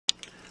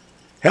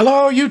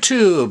Hello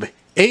YouTube,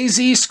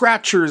 AZ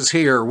Scratchers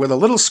here with a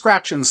little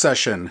scratching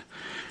session.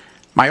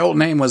 My old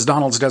name was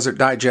Donald's Desert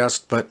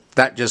Digest, but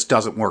that just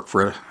doesn't work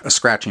for a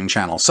scratching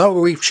channel, so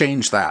we've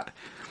changed that.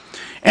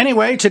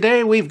 Anyway,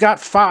 today we've got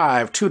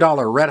 5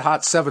 $2 Red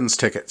Hot 7's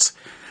tickets,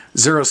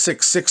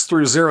 066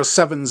 through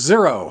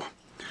 070.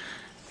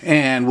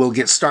 And we'll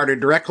get started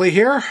directly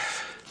here.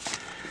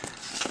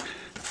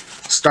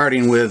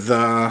 Starting with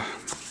the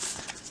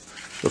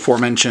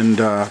aforementioned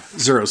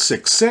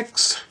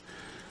 066.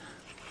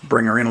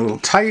 Bring her in a little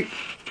tight.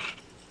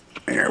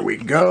 There we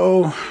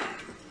go.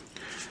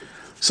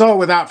 So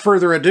without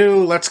further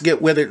ado, let's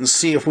get with it and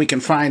see if we can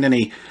find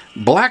any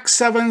black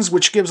 7's,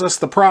 which gives us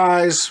the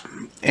prize,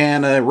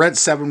 and a red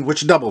 7,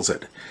 which doubles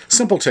it.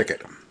 Simple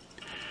ticket.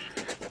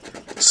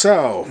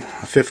 So,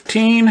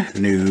 15,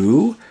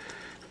 new,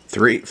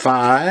 3,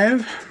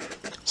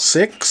 5,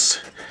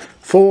 6,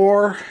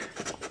 4,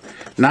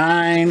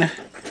 9,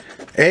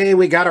 hey,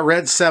 we got a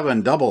red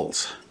 7,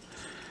 doubles.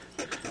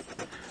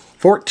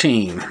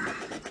 14,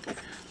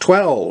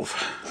 12,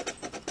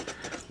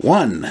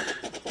 1,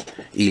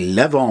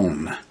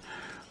 11.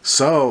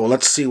 So,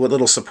 let's see what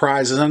little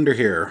surprise is under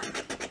here.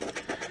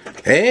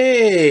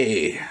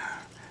 Hey!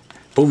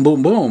 Boom,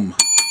 boom, boom.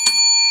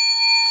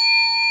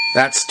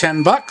 That's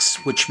 10 bucks,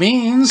 which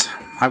means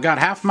I've got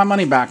half my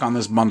money back on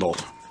this bundle.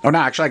 Oh, no,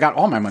 actually, I got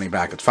all my money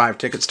back. It's 5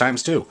 tickets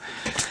times 2.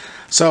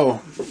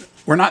 So,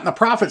 we're not in the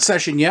profit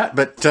session yet,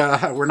 but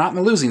we're not in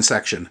the losing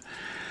section.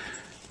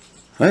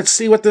 Let's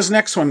see what this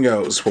next one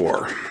goes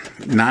for.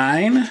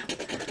 9,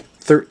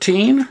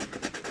 13,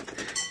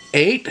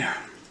 8,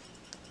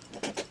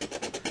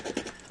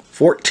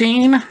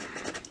 14,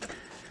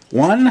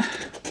 1,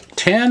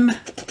 10,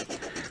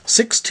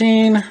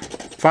 16,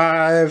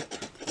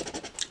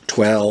 5,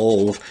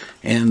 12,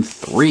 and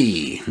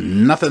 3.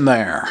 Nothing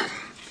there.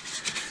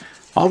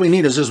 All we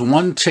need is just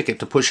one ticket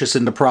to push us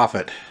into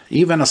profit.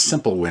 Even a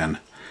simple win.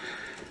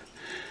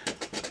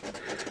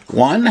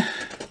 1,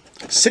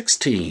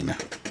 16,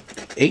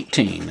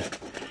 18,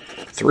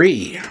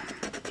 3,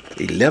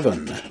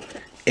 11,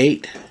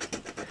 8,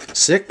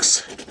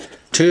 6,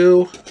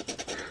 2,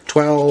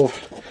 12,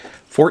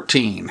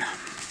 14.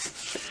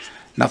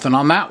 Nothing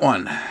on that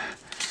one.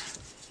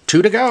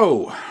 2 to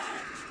go.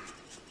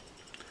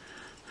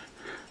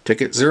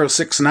 Ticket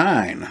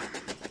 069,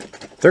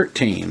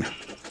 13,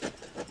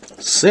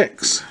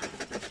 6,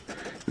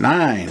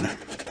 9,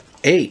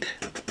 8,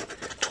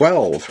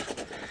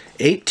 12,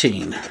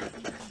 18,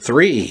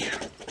 3,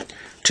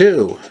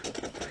 2,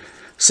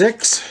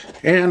 6,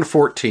 and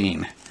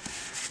 14.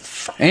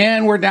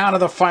 And we're down to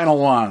the final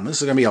one.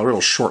 This is going to be a real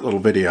short little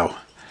video,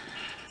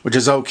 which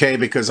is okay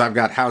because I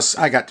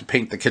got to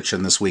paint the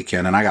kitchen this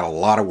weekend and I got a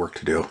lot of work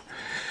to do.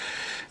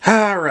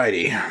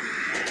 Alrighty.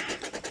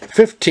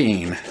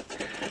 15,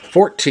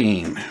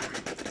 14,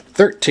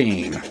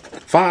 13,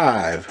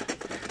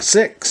 5,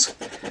 6,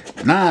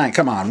 9.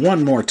 Come on,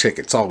 one more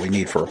ticket's all we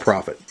need for a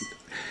profit.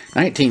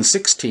 19,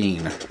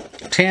 16,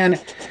 10,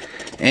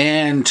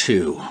 and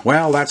 2.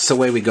 Well, that's the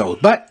way we go.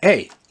 But,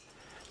 hey,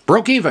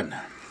 broke even.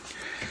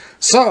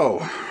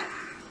 So,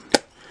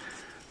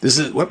 this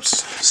is,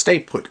 whoops, stay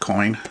put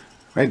coin.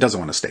 It doesn't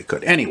want to stay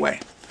put. Anyway,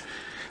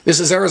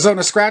 this is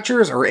Arizona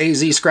Scratchers, or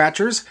AZ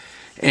Scratchers,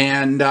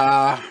 and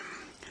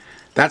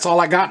that's all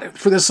I got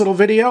for this little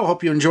video.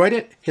 Hope you enjoyed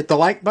it. Hit the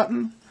like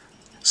button,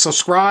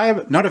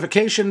 subscribe,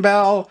 notification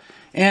bell,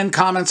 and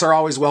comments are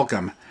always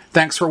welcome.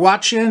 Thanks for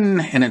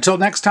watching, and until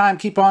next time,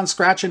 keep on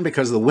scratching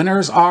because the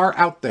winners are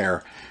out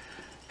there.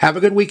 Have a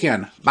good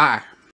weekend. Bye.